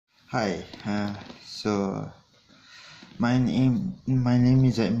Hi, so my name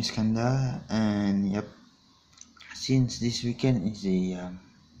is Miskanda, and yep, since this weekend is the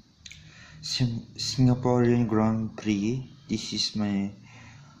Singaporean Grand Prix, this is my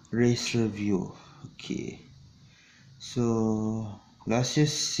race review. Okay, so last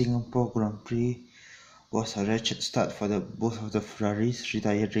year's Singapore Grand Prix was a wretched start for both of the Ferraris,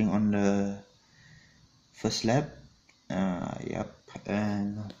 retiring on the first lap. Yep,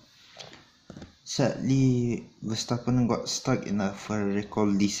 and sadly, Verstappen got stuck in a Ferrari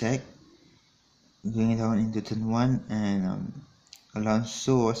called DSEC going down into turn 1, and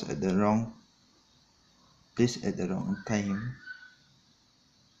Alonso was at the wrong place at the wrong time.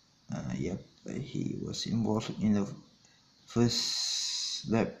 Yep, he was involved in the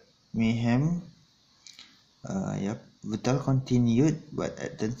first lap mayhem. Yep, Vettel continued, but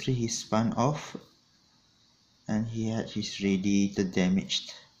at turn 3 he spun off and he had his radiator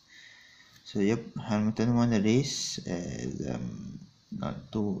damaged. So yep, Hamilton won the race.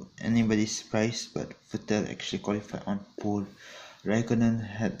 Not to anybody's surprise, but Vettel actually qualified on pole. Raikkonen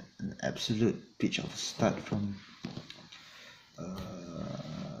had an absolute pitch of start from I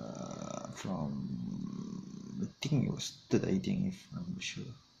think it was third, I think, if I'm sure.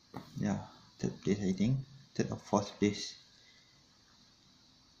 Yeah, third place, I think. Third or fourth place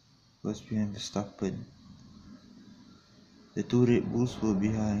was behind Verstappen. The two Red Bulls were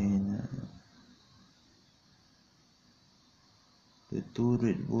behind. The two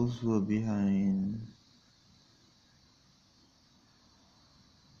Red Bulls were behind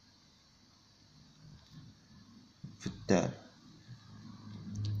Vettel.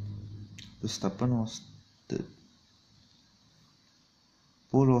 Verstappen was third.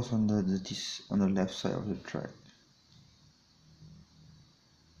 Pole was on the left side of the track.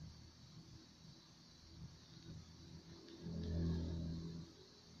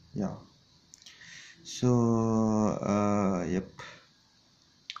 Yeah. So yep.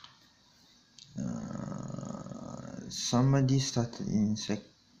 Somebody started in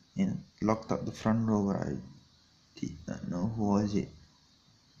locked up the front row, but I did not know who was it.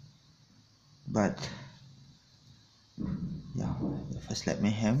 But yeah, the first lap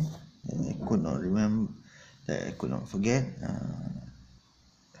mayhem that I could not remember, that I could not forget.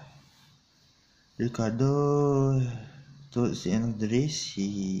 Ricardo, towards the end of the race,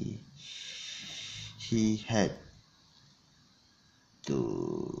 he had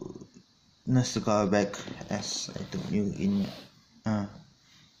to nurse the car back, as I told you in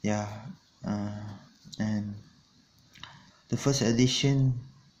and the first edition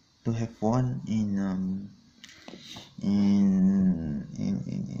to have won in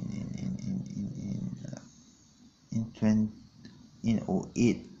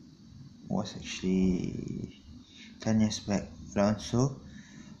 08 was actually 10 years back, Alonso,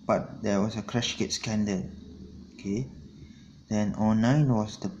 but there was a crash kit scandal. Okay, then 09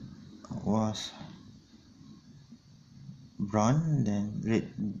 was Braun, then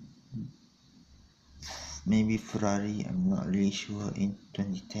maybe Ferrari, I'm not really sure, in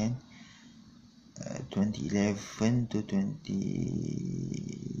 2010. 2011 to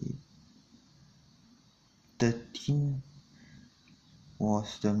 2013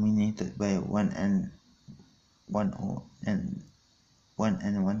 was dominated by one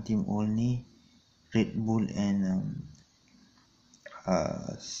team only, Red Bull, and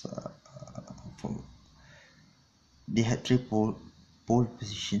they had three pole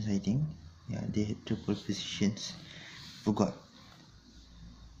positions, I think. Yeah, they had three pole positions. Forgot.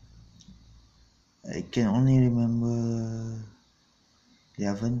 I can only remember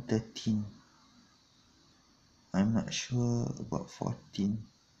 11, 13. I'm not sure about 14.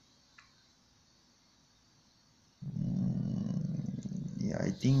 Yeah,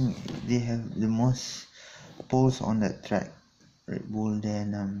 I think they have the most poles on that track, Red Bull.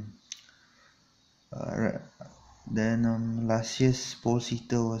 Then last year's pole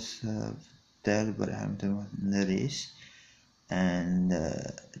sitter was Vettel, but Hamilton was in the race. And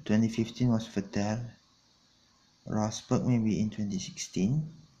 2015 was Vettel. Rosberg maybe in 2016.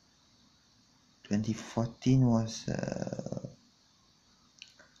 2014 was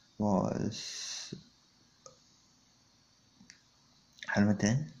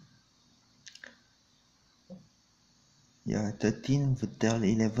Hamilton. Yeah, 13 Vettel,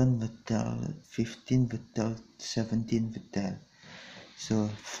 11 Vettel, 15 Vettel, 17 Vettel. So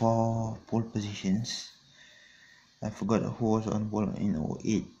 4 pole positions. I forgot who was on pole in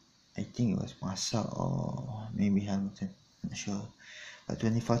 08. I think it was Massa or maybe Hamilton, not sure. But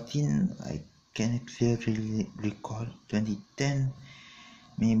 2014, I can clearly recall. 2010,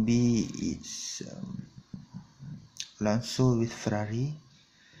 maybe it's Alonso with Ferrari.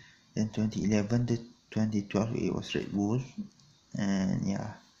 Then 2011 to 2012 it was Red Bull, and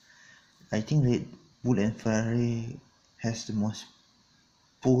yeah, I think Red Bull and Ferrari has the most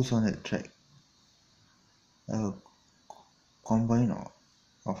poles on that track. Uh, combine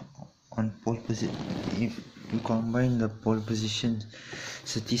of on pole position. If you combine the pole position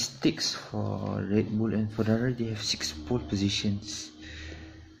statistics for Red Bull and Ferrari, they have 6 pole positions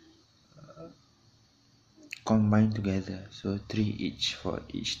combined together, so 3 each for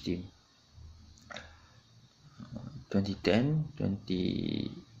each team. 2010,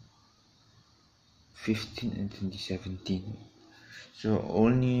 2015 and 2017. So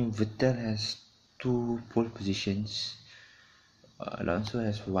only Vettel has 2 pole positions, Alonso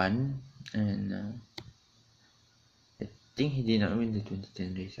has 1, and I think he did not win the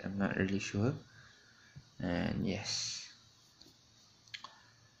 2010 race, I'm not really sure. And yes,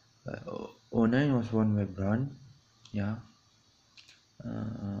 09 was won by Brown, yeah.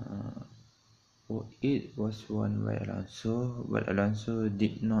 08 was won by Alonso, but Alonso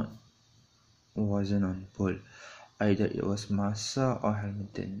wasn't on pole. Either it was Massa or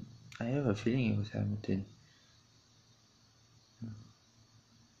Hamilton. I have a feeling it was Hamilton. Yeah.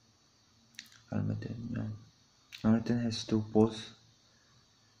 Hamilton has 2 poles,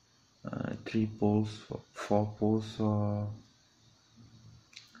 3 poles, 4 poles for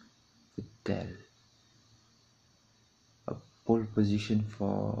Vettel. A pole position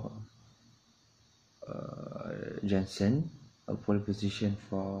for Jensen, a pole position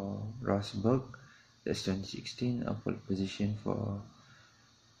for Rosberg, that's 2016, a pole position for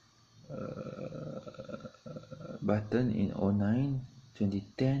Button in 09.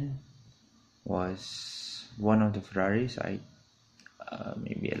 2010 was one of the Ferraris,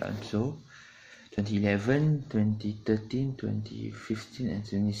 maybe Alonso. 2011, 2013, 2015 and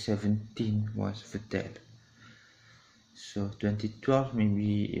 2017 was Vettel. So 2012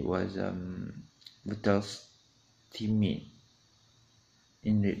 maybe it was Vettel's teammate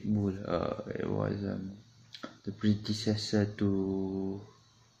in Red Bull. It was the predecessor to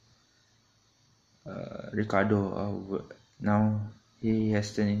Ricardo. Now he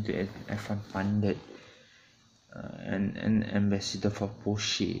has turned into an F1 pundit and an ambassador for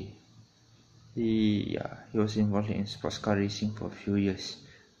Porsche. He was involved in sports car racing for a few years,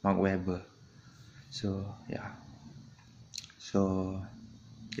 Mark Webber. So yeah, so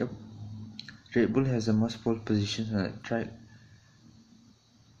yep, Red Bull has the most pole positions on the track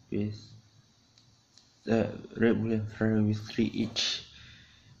with Red Bull and Ferrari with 3 each.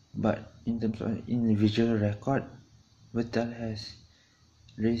 But in terms of individual record, Vettel has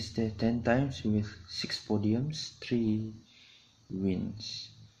raced there 10 times with 6 podiums, 3 wins.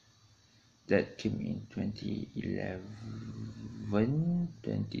 That came in 2011,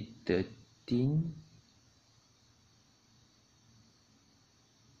 2013,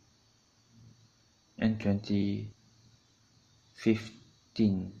 and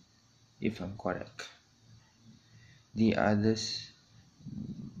 2015, if I'm correct. The others,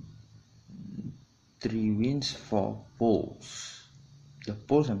 3 wins, 4 poles. The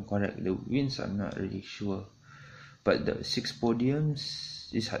poles I'm correct, the wins I'm not really sure. But the 6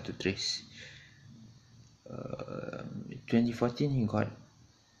 podiums is hard to trace. 2014 he got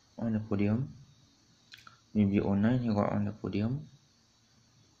on the podium. Maybe 09 he got on the podium.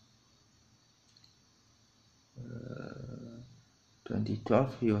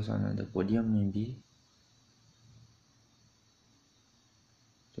 2012 he was on the podium maybe.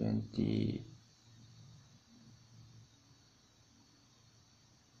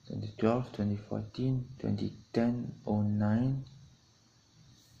 2012, 2014, 2010, 09,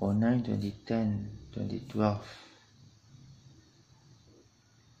 09, 2010, 2012.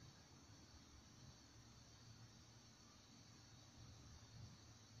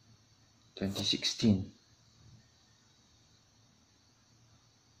 2016.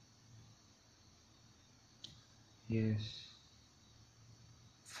 Yes.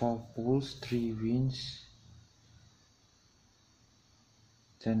 4 poles, 3 wins,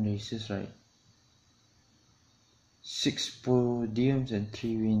 10 races, right? 6 podiums and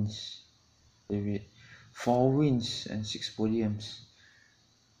 3 wins. Wait, 4 wins and 6 podiums.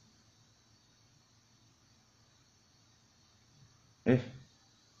 Wait,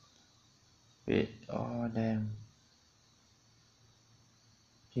 oh damn.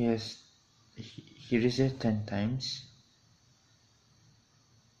 He raced there 10 times.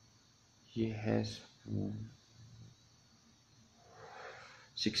 He has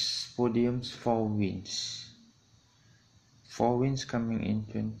 6 podiums, 4 wins. 4 wins coming in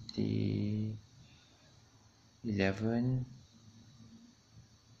 2011,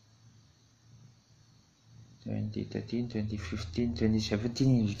 2013, 2015, 2017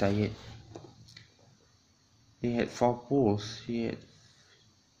 he retired. He had 4 poles. The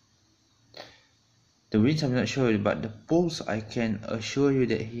wins I'm not sure, but the poles I can assure you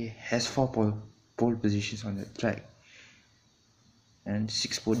that he has 4 pole positions on the track and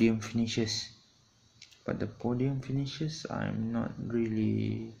 6 podium finishes. But the podium finishes I'm not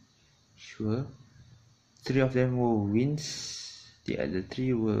really sure. 3 of them were wins. The other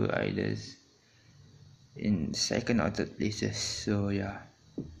 3 were either in second or third places. So yeah.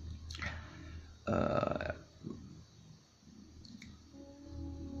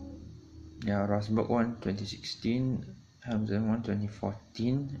 Rosberg won 2016, Hamilton won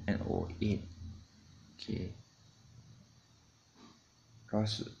 2014 and 08. Okay.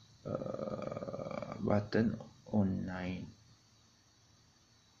 Button 09.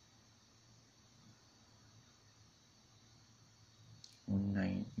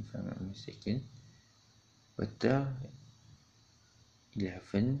 If I'm not mistaken. Vettel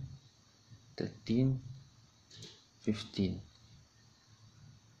 11, 13, 15.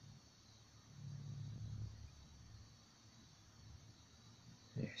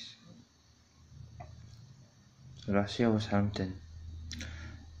 Yes. So last year was Hamilton.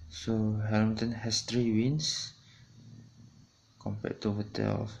 So Hamilton has 3 wins compared to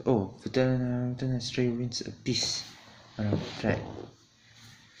Vettel. Vettel and Hamilton has 3 wins apiece around the track.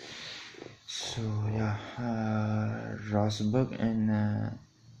 So yeah, Rosberg and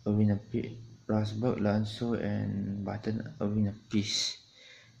Rosberg, Alonso and Button a win apiece.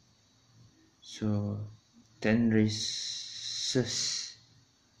 So 10 races,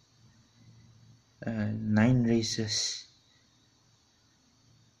 9 races.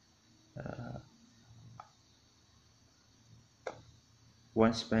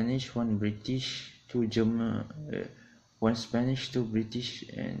 One Spanish, one British, 2 German, 1 Spanish, 2 British,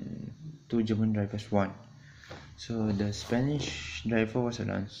 and 2 German drivers won. So the Spanish driver was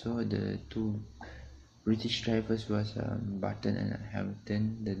Alonso, the 2 British drivers was Button and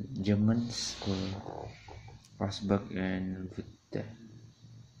Hamilton. The Germans were Rosberg and Vettel.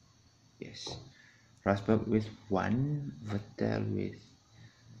 Yes, Rosberg with 1, Vettel with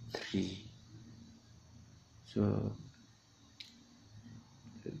 3. So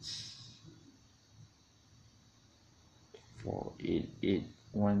it's 4, 8, 8,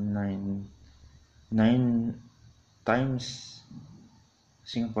 1, 9. 9 times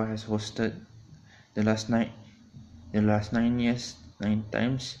Singapore has hosted the last 9 years, 9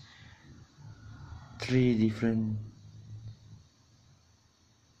 times, 3 different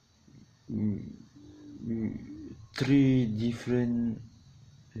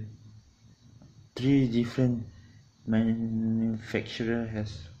manufacturer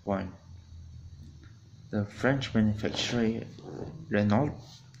has won. The French manufacturer Renault,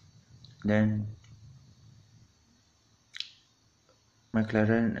 then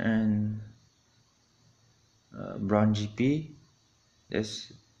McLaren and Brown GP.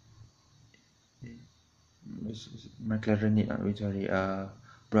 That's McLaren did not win, sorry.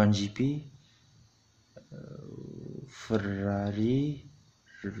 Brown GP, Ferrari,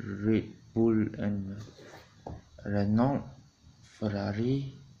 Red Bull and Renault,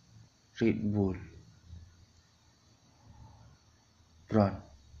 Ferrari, Red Bull, Brown.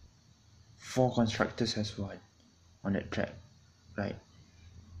 4 constructors has won on that track, right?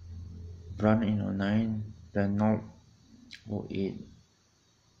 Brown in 09, Renault 08,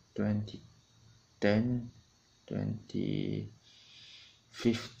 2010,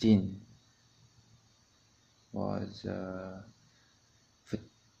 2015 was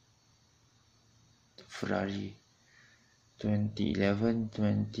Ferrari, 2011,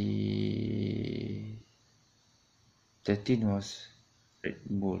 2013 was Red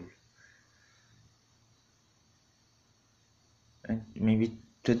Bull, and maybe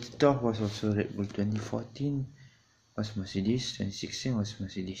 2012 was also Red Bull, 2014 was Mercedes, 2016 was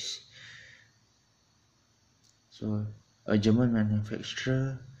Mercedes. So a German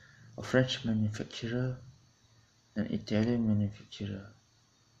manufacturer, a French manufacturer, an Italian manufacturer.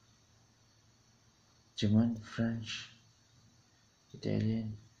 German, French,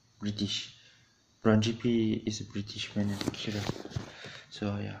 Italian, British. Brown GP is a British manufacturer.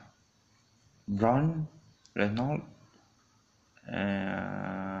 So yeah, Brown, Renault,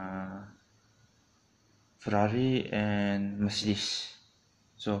 Ferrari and Mercedes.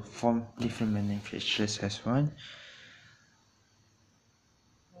 So 4 different manufacturers has won.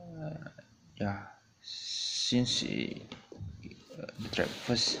 Since the track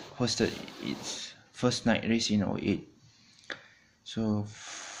first hosted its first night race in 08. So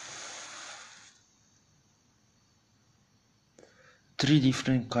 3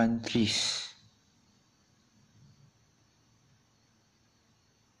 different countries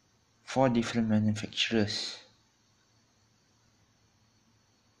 4 different manufacturers,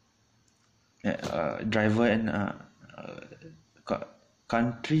 driver and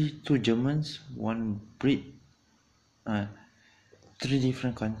country, 2 Germans, 1 Brit, 3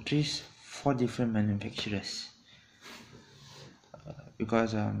 different countries, 4 different manufacturers,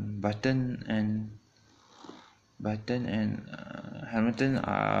 because Button and Hamilton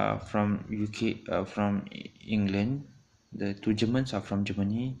are from UK, from England. The 2 Germans are from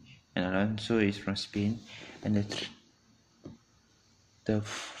Germany, and Alonso is from Spain. And the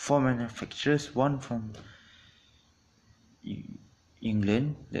 4 manufacturers, 1 from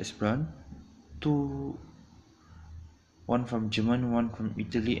England, that's brown, 1 from German, 1 from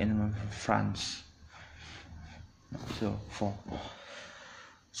Italy, and 1 from France. So 4.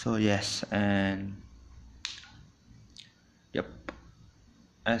 So yes, and yep,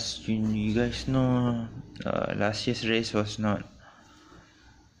 as you guys know, last year's race was not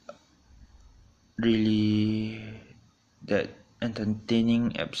really that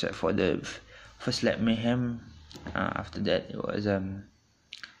entertaining, except for the first lap mayhem. After that, it was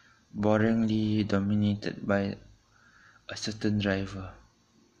boringly dominated by a certain driver.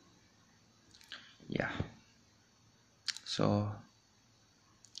 Yeah. So,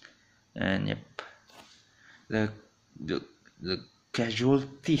 and yep, the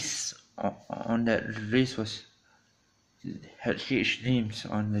casualties on that race had huge names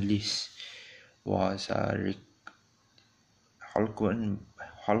on the list. Was Hülkenberg,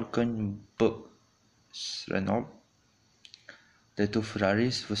 Renault, the 2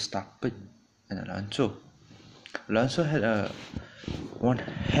 Ferraris, Verstappen and Alonso. Alonso had one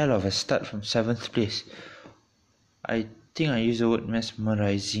hell of a start from 7th place. I think I used the word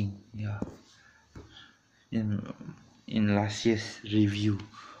mesmerizing, yeah, in last year's review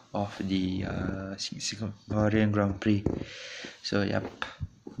of the Singporean Grand Prix. So yep,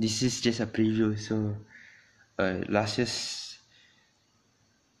 this is just a preview. So last year's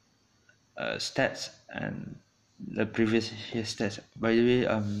stats and the previous year's stats. By the way,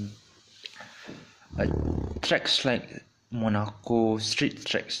 tracks like Monaco, street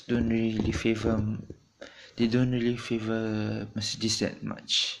tracks don't really favor Mercedes that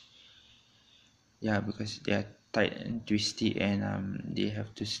much. Yeah, because they are tight and twisty, and they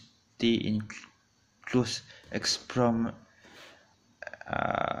have to stay in close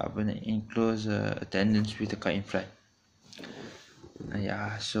attendance with the car in front.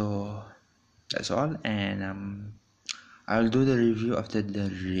 Yeah, so that's all, and I'll do the review after the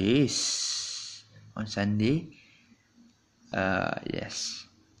race on Sunday. Yes,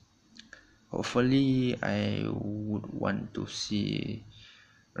 hopefully I would want to see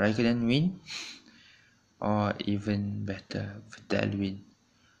Raikkonen win, or even better, Vettel win.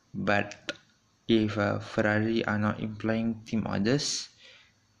 But if Ferrari are not employing team orders,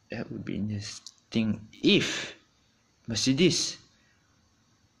 that would be interesting. If Mercedes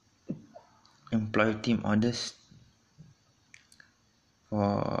employ team orders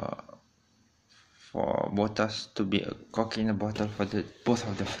for Bottas to be a cock in the bottle for both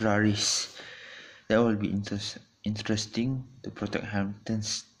of the Ferraris, that will be interesting to protect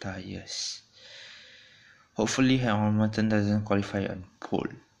Hamilton's tires. Hopefully Hamilton doesn't qualify on pole.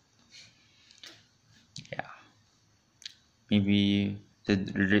 Yeah, maybe the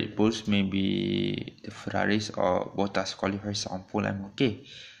Red Bulls, maybe the Ferraris or Bottas qualifies on pole, I'm okay,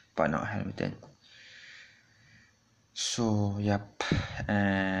 but not Hamilton. So yep,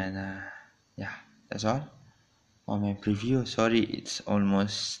 and yeah, that's all on my preview. Sorry, it's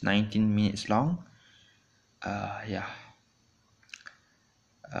almost 19 minutes long.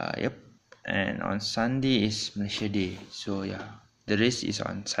 Yep, and on Sunday is Malaysia Day, so yeah, the race is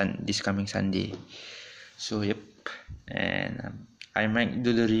on this coming Sunday. So yep, and I might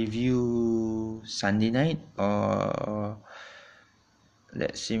do the review Sunday night, or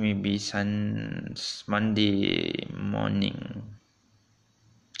let's say maybe Monday morning.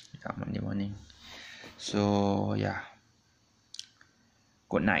 Yeah, Monday morning. So yeah,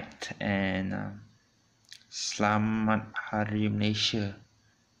 good night, and Selamat Hari Malaysia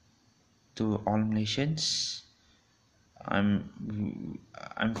to all Malaysians. I'm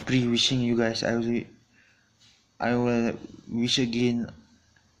pre-wishing you guys. I will wish again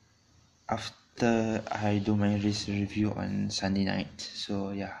after I do my race review on Sunday night.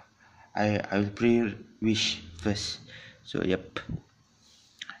 So yeah, I will pre-wish first. So yep,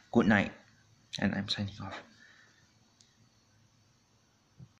 good night, and I'm signing off.